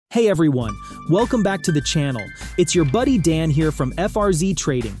Hey everyone, welcome back to the channel. It's your buddy Dan here from FRZ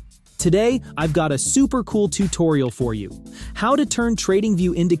Trading. Today, I've got a super cool tutorial for you. How to turn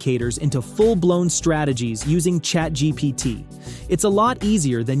TradingView indicators into full-blown strategies using ChatGPT. It's a lot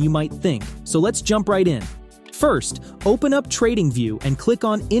easier than you might think, so let's jump right in. First, open up TradingView and click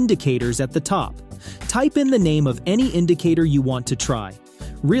on Indicators at the top. Type in the name of any indicator you want to try.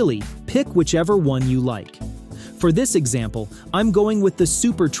 Really, pick whichever one you like. For this example, I'm going with the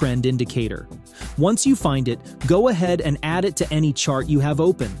Super Trend indicator. Once you find it, go ahead and add it to any chart you have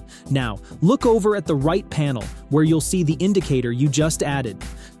open. Now, look over at the right panel where you'll see the indicator you just added.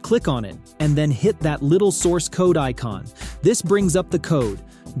 Click on it, and then hit that little source code icon. This brings up the code.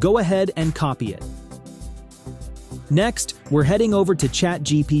 Go ahead and copy it. Next, we're heading over to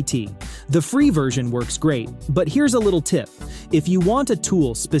ChatGPT. The free version works great, but here's a little tip. If you want a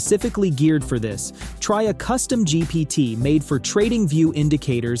tool specifically geared for this, try a custom GPT made for TradingView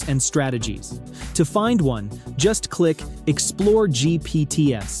indicators and strategies. To find one, just click Explore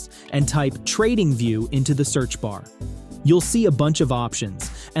GPTs and type TradingView into the search bar. You'll see a bunch of options,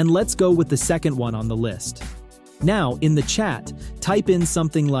 and let's go with the second one on the list. Now, in the chat, type in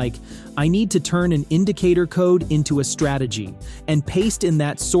something like, "I need to turn an indicator code into a strategy," and paste in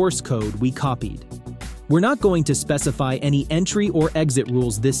that source code we copied. We're not going to specify any entry or exit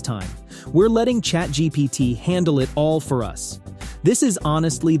rules this time. We're letting ChatGPT handle it all for us. This is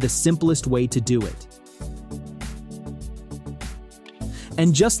honestly the simplest way to do it.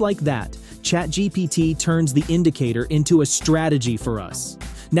 And just like that, ChatGPT turns the indicator into a strategy for us.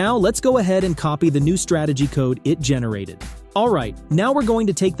 Now let's go ahead and copy the new strategy code it generated. Alright, now we're going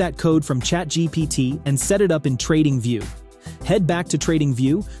to take that code from ChatGPT and set it up in TradingView. Head back to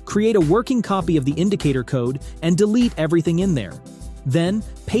TradingView, create a working copy of the indicator code, and delete everything in there. Then,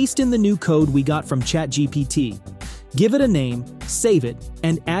 paste in the new code we got from ChatGPT. Give it a name, save it,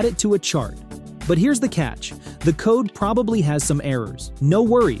 and add it to a chart. But here's the catch. The code probably has some errors. No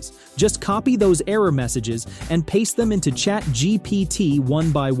worries. Just copy those error messages and paste them into ChatGPT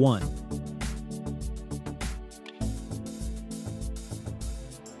one by one.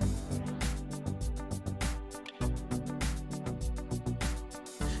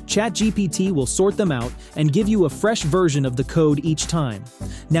 ChatGPT will sort them out and give you a fresh version of the code each time.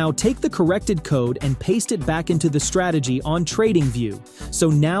 Now take the corrected code and paste it back into the strategy on TradingView. So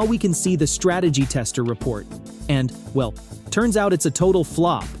now we can see the strategy tester report. And, well, turns out it's a total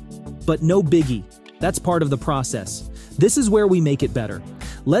flop. But no biggie. That's part of the process. This is where we make it better.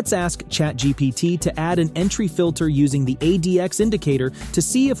 Let's ask ChatGPT to add an entry filter using the ADX indicator to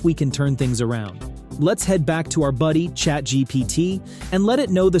see if we can turn things around. Let's head back to our buddy ChatGPT and let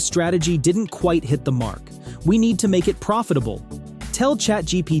it know the strategy didn't quite hit the mark. We need to make it profitable. Tell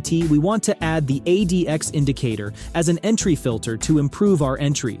ChatGPT we want to add the ADX indicator as an entry filter to improve our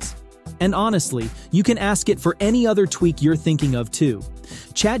entries. And honestly, you can ask it for any other tweak you're thinking of too.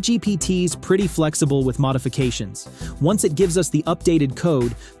 ChatGPT's pretty flexible with modifications. Once it gives us the updated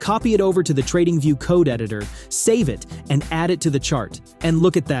code, copy it over to the TradingView code editor, save it, and add it to the chart. And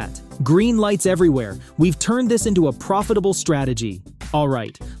look at that. Green lights everywhere. We've turned this into a profitable strategy.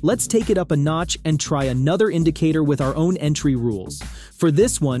 Alright, let's take it up a notch and try another indicator with our own entry rules. For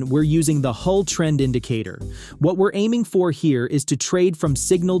this one, we're using the Hull Trend indicator. What we're aiming for here is to trade from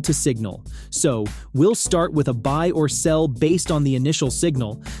signal to signal. So, we'll start with a buy or sell based on the initial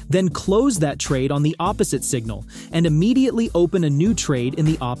signal, then close that trade on the opposite signal, and immediately open a new trade in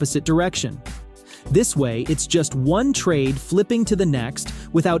the opposite direction. This way, it's just one trade flipping to the next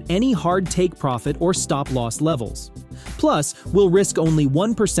without any hard take profit or stop loss levels. Plus, we'll risk only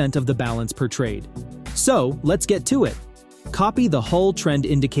 1% of the balance per trade. So, let's get to it. Copy the Hull Trend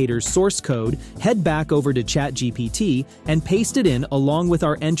indicator's source code, head back over to ChatGPT, and paste it in along with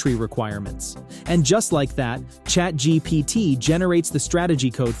our entry requirements. And just like that, ChatGPT generates the strategy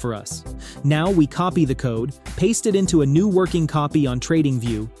code for us. Now we copy the code, paste it into a new working copy on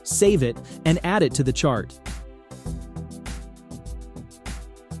TradingView, save it, and add it to the chart.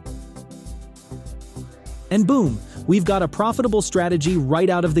 And boom, we've got a profitable strategy right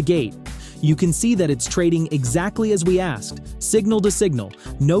out of the gate. You can see that it's trading exactly as we asked, signal to signal,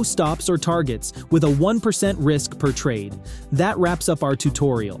 no stops or targets, with a 1% risk per trade. That wraps up our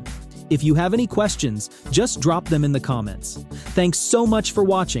tutorial. If you have any questions, just drop them in the comments. Thanks so much for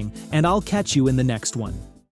watching, and I'll catch you in the next one.